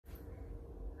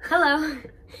Hello!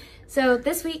 So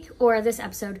this week, or this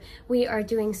episode, we are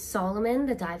doing Solomon,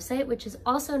 the dive site, which is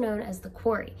also known as the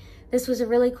Quarry. This was a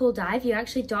really cool dive. You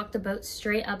actually docked the boat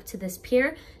straight up to this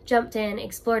pier, jumped in,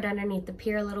 explored underneath the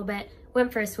pier a little bit,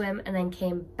 went for a swim, and then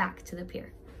came back to the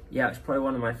pier. Yeah, it's probably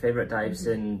one of my favourite dives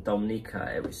in Dominica.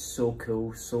 It was so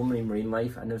cool, so many marine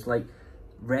life, and there's like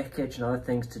wreckage and other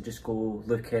things to just go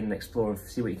look in and explore and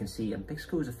see what you can see, and big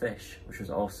schools of fish, which was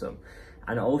awesome.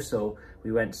 And also,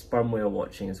 we went sperm whale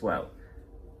watching as well.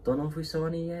 Don't know if we saw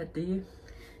any yet, do you?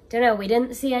 Don't know, we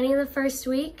didn't see any the first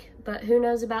week, but who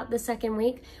knows about the second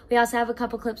week. We also have a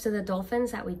couple clips of the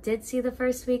dolphins that we did see the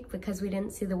first week because we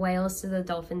didn't see the whales, so the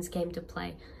dolphins came to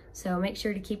play. So make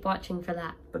sure to keep watching for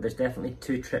that. But there's definitely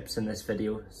 2 trips in this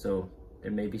video, so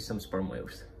there may be some sperm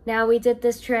whales. Now, we did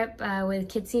this trip with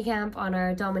Kids Sea Camp on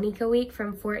our Dominica week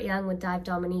from Fort Young with Dive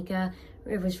Dominica.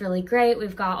 It was really great.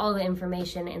 We've got all the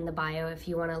information in the bio if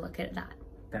you want to look at that.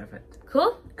 Perfect.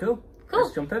 Cool? Cool. Cool.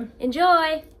 Let's jump in.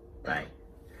 Enjoy! Bye.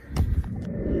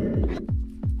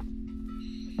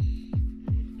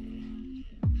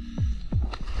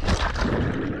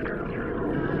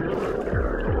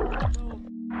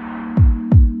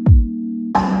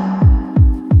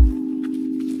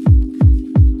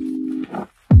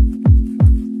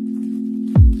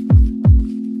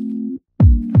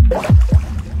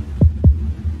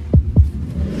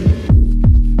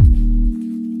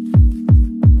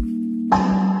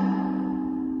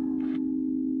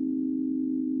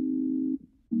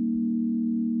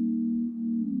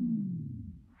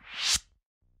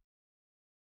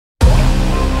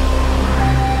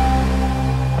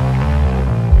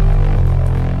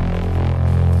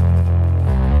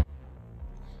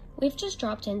 We've just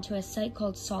dropped into a site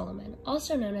called Solomon,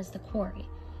 also known as the Quarry.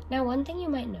 Now, one thing you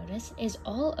might notice is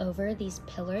all over these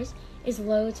pillars is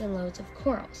loads and loads of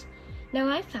corals. Now,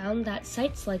 I found that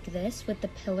sites like this with the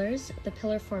pillars, the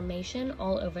pillar formation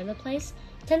all over the place,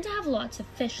 tend to have lots of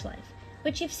fish life,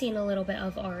 which you've seen a little bit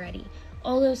of already.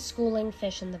 All those schooling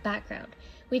fish in the background.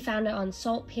 We found it on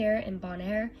Salt Pier in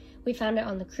Bonaire, we found it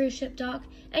on the cruise ship dock,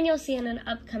 and you'll see in an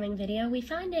upcoming video, we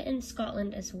find it in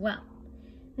Scotland as well.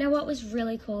 Now, what was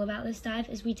really cool about this dive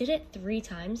is we did it 3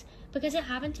 times because it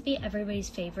happened to be everybody's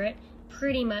favorite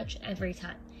pretty much every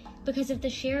time because of the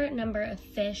sheer number of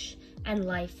fish and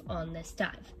life on this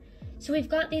dive. So we've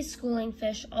got these schooling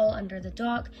fish all under the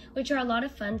dock, which are a lot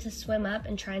of fun to swim up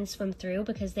and try and swim through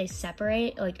because they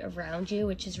separate like around you,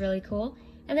 which is really cool.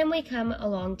 And then we come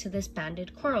along to this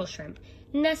banded coral shrimp,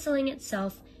 nestling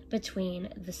itself between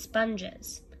the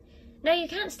sponges. Now, you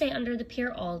can't stay under the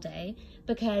pier all day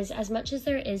because as much as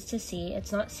there is to see,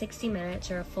 it's not 60 minutes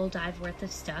or a full dive worth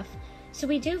of stuff. So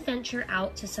we do venture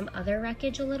out to some other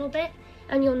wreckage a little bit,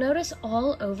 and you'll notice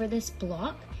all over this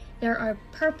block, there are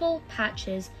purple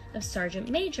patches of Sergeant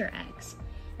Major eggs.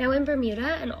 Now, in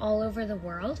Bermuda and all over the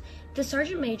world, the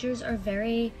Sergeant Majors are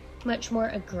very much more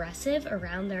aggressive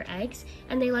around their eggs,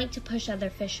 and they like to push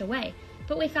other fish away.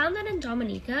 But we found that in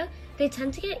Dominica, they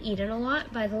tend to get eaten a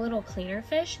lot by the little cleaner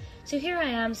fish. So here I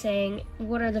am saying,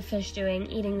 what are the fish doing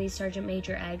eating these Sergeant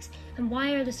Major eggs? And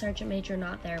why are the Sergeant Major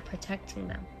not there protecting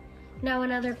them? Now,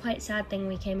 another quite sad thing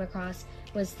we came across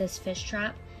was this fish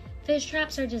trap. Fish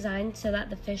traps are designed so that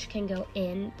the fish can go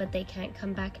in, but they can't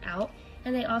come back out.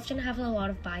 And they often have a lot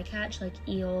of bycatch like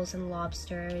eels and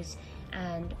lobsters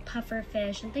and puffer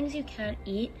fish and things you can't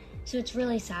eat. So it's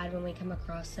really sad when we come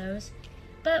across those.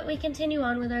 But we continue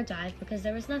on with our dive because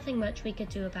there was nothing much we could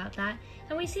do about that.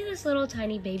 And we see this little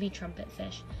tiny baby trumpet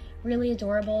fish. Really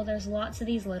adorable. There's lots of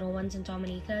these little ones in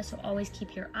Dominica, so always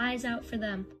keep your eyes out for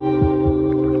them.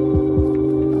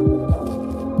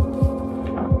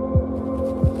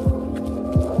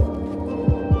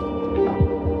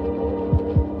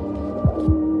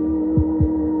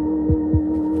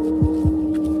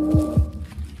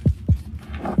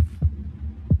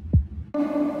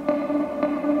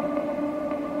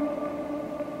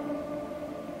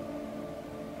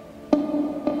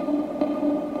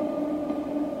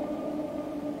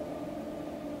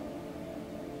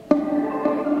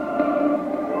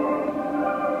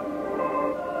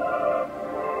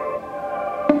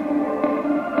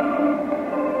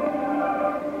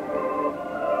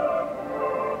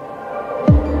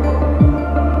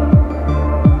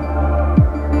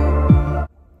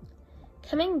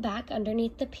 Back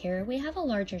underneath the pier, we have a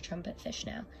larger trumpet fish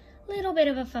now. Little bit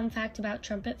of a fun fact about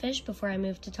trumpet fish before I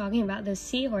move to talking about this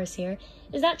seahorse here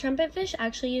is that trumpet fish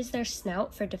actually use their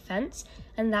snout for defense,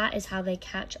 and that is how they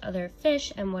catch other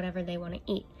fish and whatever they want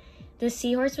to eat. This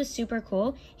seahorse was super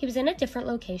cool. He was in a different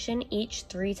location each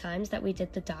 3 times that we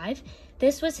did the dive.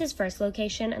 This was his first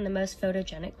location and the most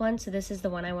photogenic one, so this is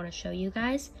the one I want to show you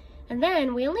guys. And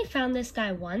then we only found this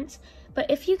guy once,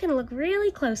 but if you can look really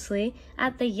closely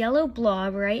at the yellow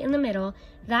blob right in the middle,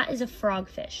 that is a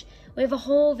frogfish. We have a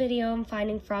whole video on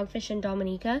finding frogfish in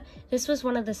Dominica. This was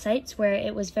one of the sites where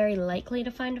it was very likely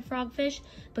to find a frogfish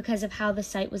because of how the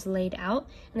site was laid out,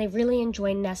 and they really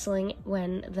enjoy nestling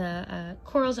when the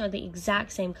corals are the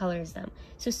exact same color as them.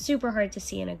 So super hard to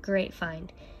see and a great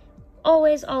find.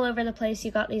 Always all over the place,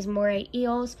 you got these moray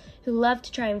eels who love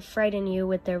to try and frighten you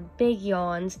with their big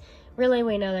yawns. Really,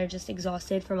 we know they're just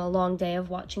exhausted from a long day of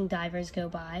watching divers go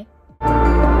by.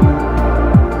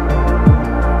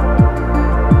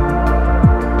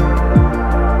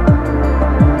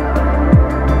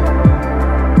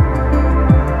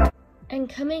 And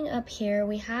coming up here,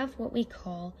 we have what we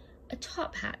call a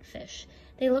top hat fish.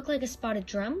 They look like a spotted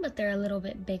drum, but they're a little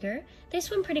bit bigger. They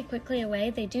swim pretty quickly away.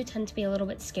 They do tend to be a little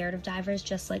bit scared of divers,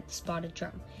 just like the spotted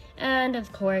drum. And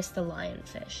of course, the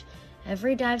lionfish.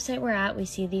 Every dive site we're at, we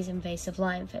see these invasive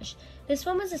lionfish. This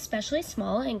one was especially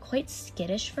small and quite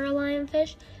skittish for a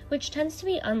lionfish, which tends to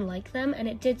be unlike them, and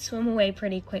it did swim away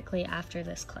pretty quickly after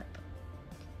this clip.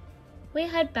 We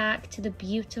head back to the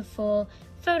beautiful,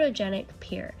 photogenic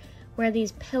pier, where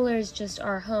these pillars just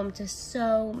are home to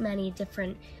so many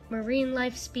different marine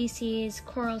life species,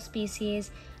 coral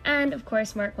species, and of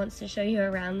course Mark wants to show you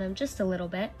around them just a little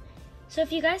bit. So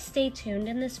if you guys stay tuned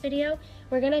in this video,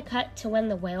 we're going to cut to when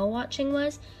the whale watching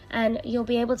was, and you'll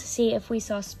be able to see if we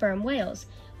saw sperm whales,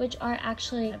 which are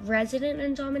actually resident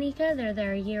in Dominica. They're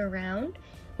there year-round.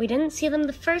 We didn't see them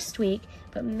the first week,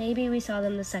 but maybe we saw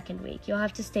them the second week. You'll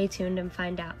have to stay tuned and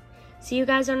find out. See you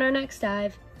guys on our next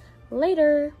dive.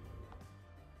 Later!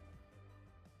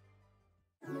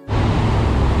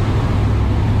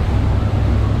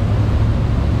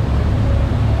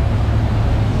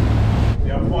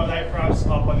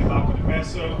 Up on the back of the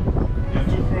vessel. There are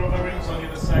 2 programmings on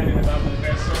either side in the back of the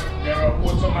vessel. There are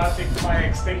automatic fire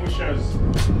extinguishers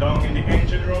down in the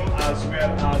engine room as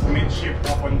well as midship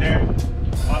up on deck.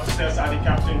 Upstairs are the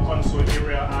captain console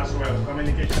area as well.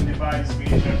 Communication device,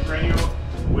 VHF radio,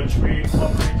 which we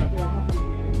operate on.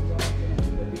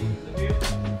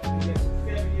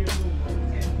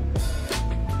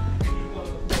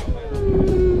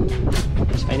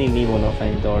 Finding Nemo, not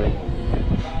finding Dory.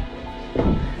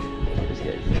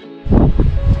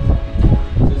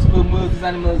 These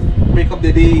animals break up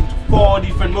the day into 4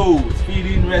 different modes: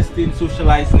 feeding, resting,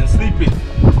 socializing, and sleeping.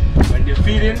 When they're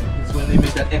feeding, it's when they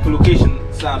make that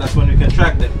echolocation sound. That's when we can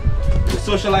track them. The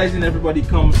socializing, everybody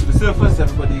comes to the surface,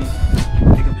 everybody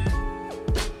take a